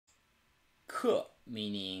客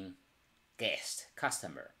meaning guest,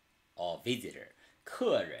 customer, or visitor.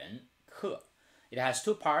 客人客 It has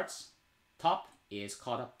two parts. Top is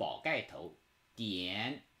called 宝盖头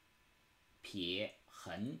点撇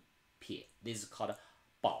横撇 This is called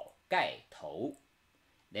宝盖头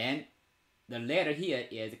Then the letter here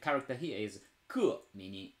is, the character here is 个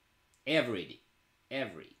meaning every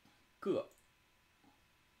个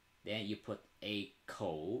Then you put a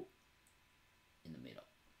口 in the middle.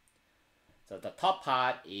 So the top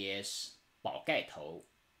part is 宝盖头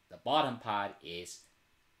The bottom part is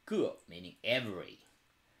个 meaning every.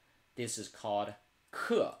 This is called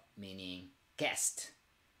客 meaning guest,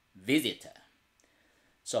 visitor.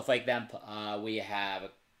 So for example, we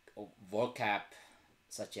have vocab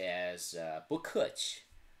such as 不客气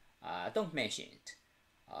don't mention it.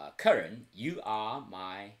 客人 you are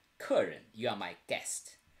my 客人 you are my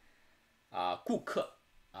guest. 顾客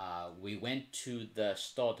we went to the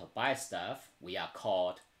store to buy stuff. We are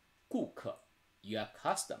called 顾客 you are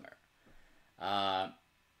customer.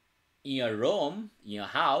 In your room, in your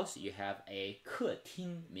house, you have a 客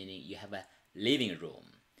厅 meaning you have a living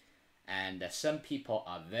room. And some people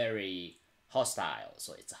are very hostile,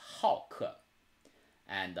 so it's 好客.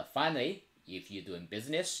 And finally, if you're doing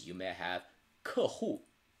business, you may have 客户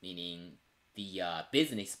meaning the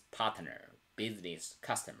business partner, business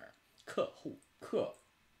customer. 客户客